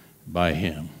by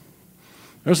Him.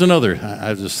 There's another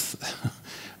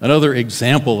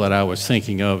example that I was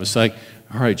thinking of. It's like,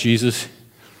 all right, Jesus,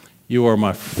 you are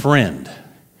my friend.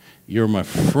 You're my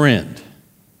friend.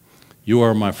 You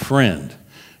are my friend.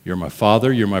 You're my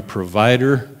Father. You're my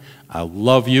provider. I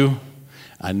love you.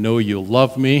 I know you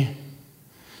love me.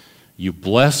 You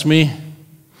bless me.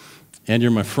 And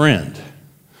you're my friend.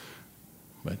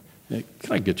 But can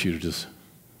I get you to just...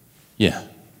 Yeah,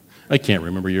 I can't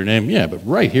remember your name. Yeah, but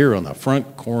right here on the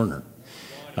front corner.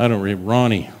 I don't remember.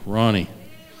 Ronnie.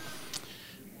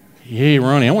 Hey,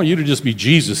 Ronnie, I want you to just be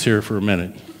Jesus here for a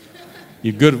minute.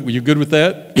 You good with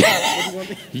that?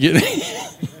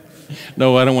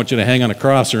 No, I don't want you to hang on a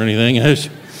cross or anything.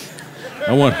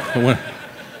 I want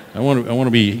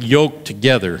to be yoked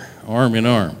together, arm in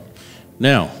arm.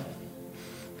 Now,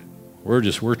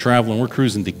 we're traveling, we're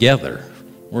cruising together.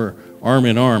 We're arm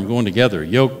in arm, going together,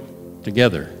 yoked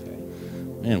together.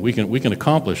 Man, we can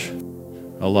accomplish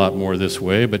a lot more this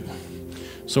way, but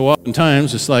so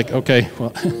oftentimes it's like, okay, well,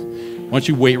 why don't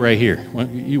you wait right here?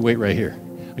 You wait right here.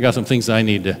 I got some things I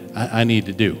need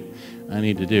to do.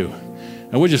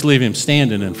 And we'll just leave Him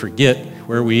standing and forget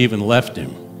where we even left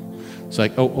Him. It's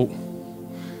like,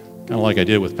 kind of like I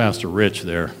did with Pastor Rich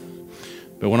there.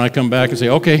 But when I come back and say,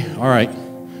 okay, all right,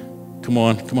 Come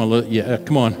on, yeah,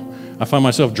 come on. I find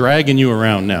myself dragging you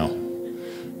around now.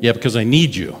 Yeah, because I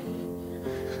need you.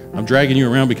 I'm dragging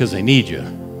you around because I need you.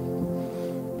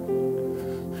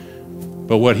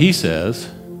 But what he says,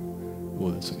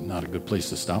 well, it's not a good place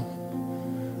to stop.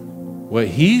 What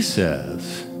he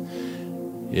says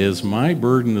is, my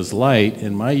burden is light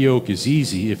and my yoke is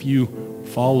easy if you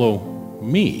follow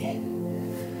me.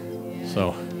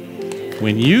 So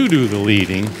when you do the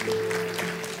leading,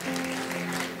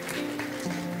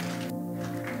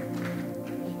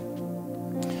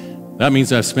 that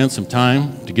means I've spent some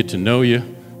time to get to know you.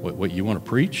 What you want to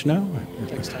preach now?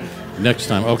 Next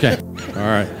time. Okay. All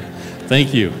right.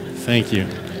 Thank you. Thank you.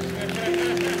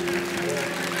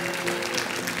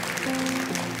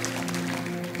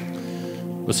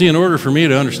 But see, in order for me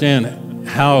to understand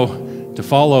how to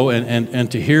follow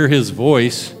and to hear his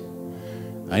voice,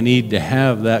 I need to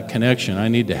have that connection. I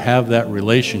need to have that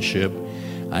relationship.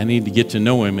 I need to get to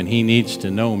know him, and he needs to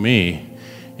know me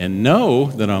and know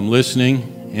that I'm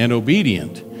listening and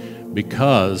obedient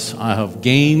because I have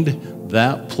gained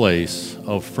that place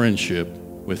of friendship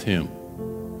with him.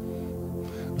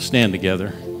 Let's stand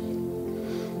together.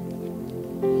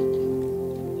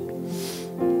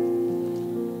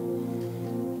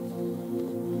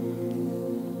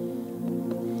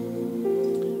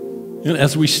 And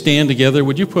as we stand together,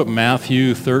 would you put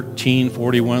Matthew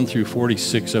 13:41 through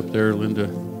 46 up there, Linda?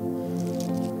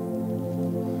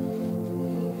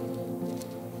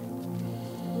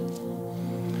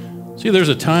 See, there's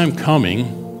a time coming,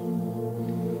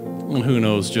 and who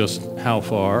knows just how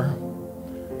far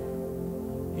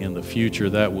in the future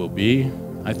that will be.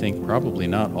 I think probably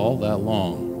not all that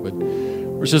long. But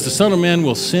where it says the Son of Man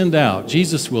will send out,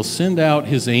 Jesus will send out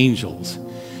his angels,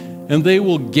 and they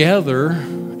will gather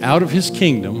out of his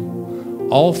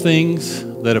kingdom all things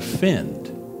that offend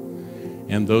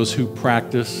and those who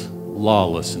practice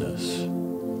lawlessness.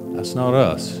 That's not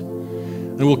us.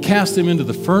 And will cast them into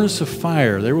the furnace of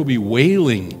fire. There will be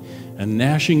wailing and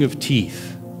gnashing of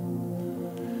teeth.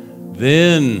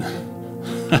 Then,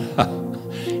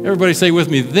 everybody say with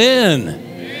me,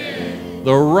 then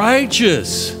the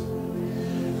righteous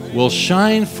will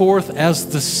shine forth as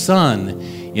the sun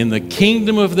in the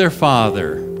kingdom of their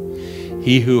Father.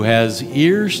 He who has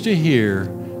ears to hear,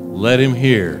 let him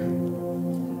hear.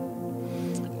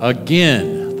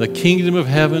 Again, the kingdom of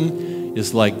heaven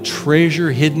is like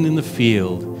treasure hidden in the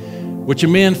field, which a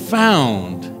man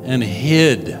found and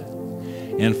hid.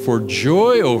 And for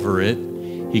joy over it,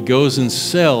 he goes and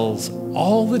sells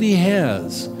all that he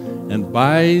has and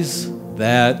buys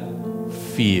that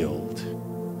field.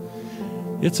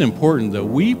 It's important that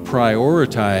we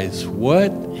prioritize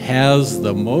what has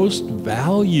the most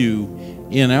value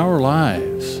in our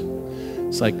lives.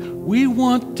 It's like we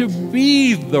want to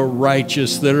be the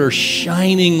righteous that are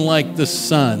shining like the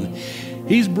sun.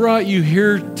 He's brought you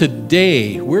here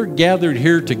today. We're gathered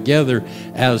here together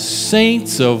as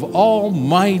saints of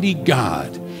Almighty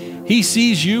God. He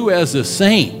sees you as a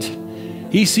saint.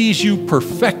 He sees you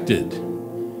perfected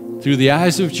through the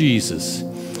eyes of Jesus.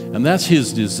 And that's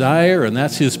his desire and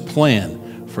that's his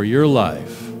plan for your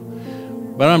life.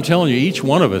 But I'm telling you, each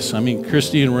one of us, I mean,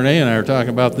 Christy and Renee and I are talking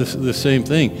about the same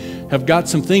thing, have got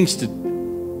some things to,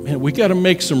 man, we got to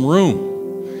make some room.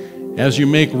 As you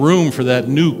make room for that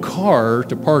new car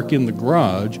to park in the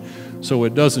garage so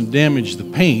it doesn't damage the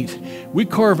paint, we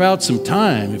carve out some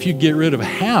time. If you get rid of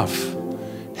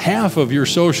half of your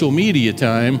social media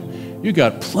time, you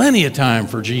got plenty of time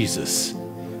for Jesus.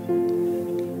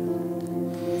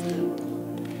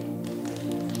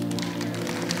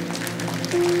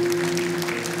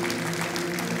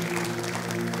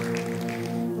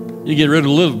 You get rid of a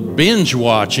little binge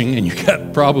watching and you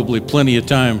got probably plenty of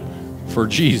time for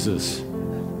Jesus.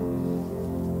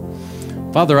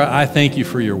 Father, I thank you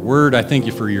for your word. I thank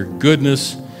you for your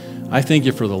goodness. I thank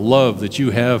you for the love that you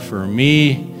have for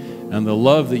me and the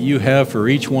love that you have for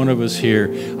each one of us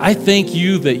here. I thank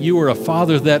you that you are a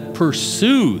father that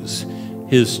pursues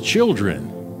his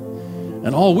children.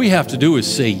 And all we have to do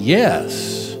is say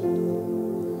yes.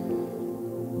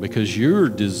 Because your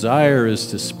desire is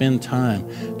to spend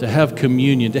time, to have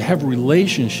communion, to have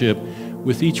relationship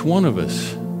with each one of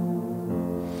us.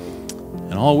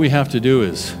 And all we have to do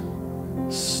is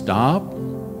stop,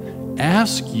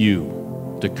 ask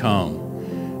you to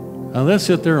come. Now let's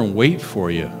sit there and wait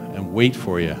for you and wait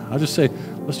for you. I'll just say,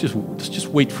 let's just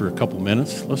wait for a couple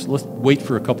minutes. Let's wait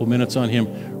for a couple minutes on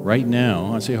him right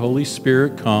now. I say, Holy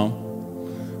Spirit, come.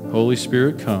 Holy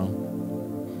Spirit, come.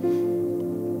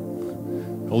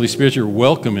 Holy Spirit, you're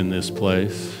welcome in this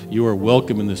place. You are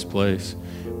welcome in this place.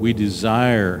 We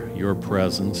desire your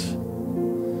presence.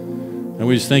 And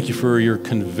we just thank you for your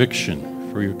conviction,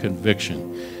 for your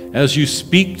conviction. As you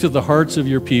speak to the hearts of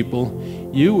your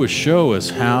people, you will show us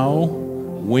how,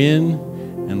 when,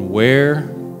 and where,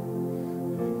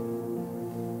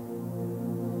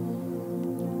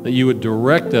 that you would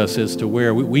direct us as to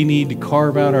where. We need to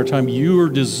carve out our time. Your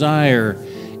desire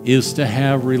is to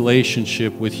have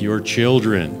relationship with your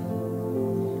children.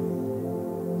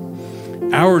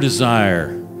 Our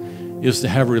desire is to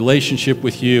have relationship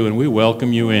with you, and we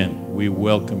welcome you in. We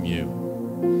welcome you.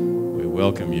 We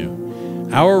welcome you.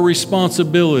 Our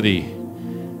responsibility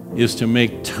is to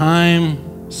make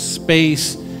time,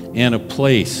 space, and a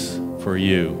place for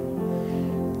you,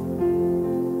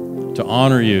 to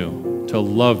honor you, to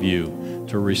love you,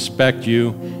 to respect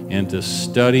you, and to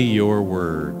study your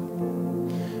word.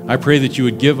 I pray that you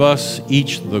would give us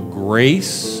each the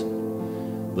grace,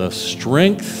 the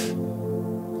strength,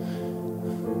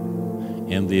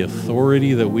 and the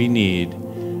authority that we need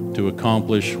to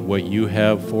accomplish what you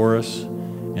have for us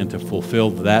and to fulfill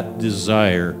that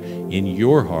desire in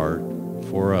your heart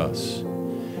for us.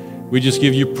 We just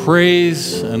give you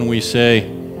praise and we say,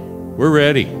 we're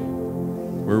ready.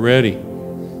 We're ready.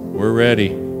 We're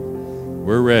ready.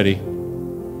 We're ready.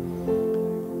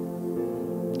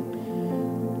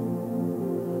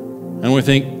 And we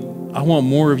think, I want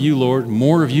more of you, Lord.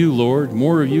 More of you, Lord.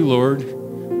 More of you, Lord.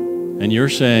 And you're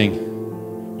saying,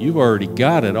 you've already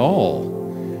got it all.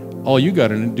 All you got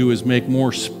to do is make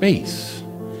more space.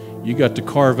 You got to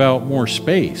carve out more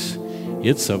space.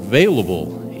 It's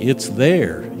available. It's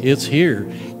there. It's here.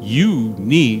 You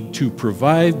need to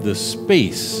provide the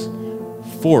space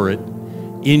for it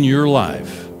in your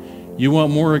life. You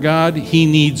want more of God? He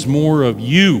needs more of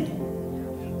you.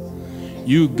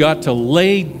 You've got to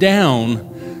lay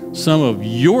down some of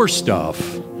your stuff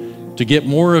to get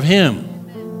more of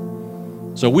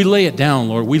Him. So we lay it down,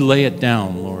 Lord. We lay it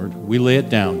down, Lord. We lay it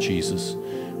down, Jesus.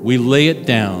 We lay it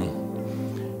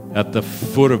down at the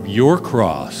foot of your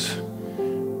cross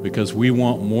because we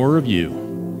want more of you.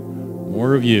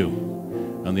 More of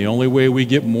you. And the only way we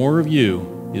get more of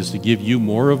you is to give you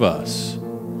more of us.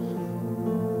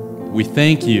 We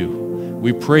thank you.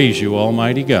 We praise you,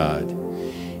 Almighty God.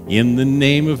 In the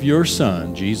name of your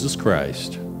Son, Jesus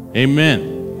Christ.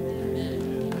 Amen.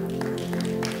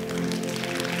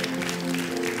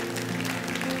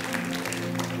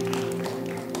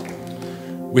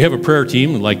 We have a prayer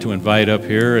team we'd like to invite up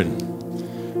here,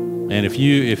 and if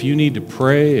you need to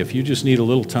pray, if you just need a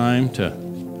little time to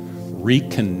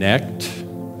reconnect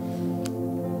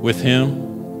with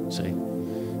Him, say,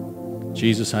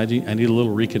 Jesus, I need a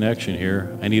little reconnection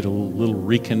here. I need a little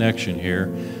reconnection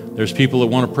here. There's people that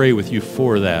want to pray with you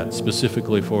for that,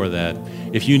 specifically for that.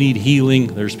 If you need healing,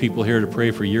 there's people here to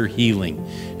pray for your healing,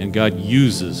 and God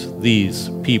uses these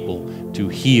people to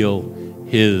heal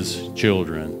His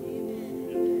children.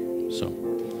 So,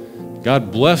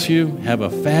 God bless you. Have a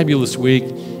fabulous week.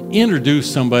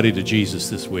 Introduce somebody to Jesus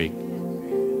this week.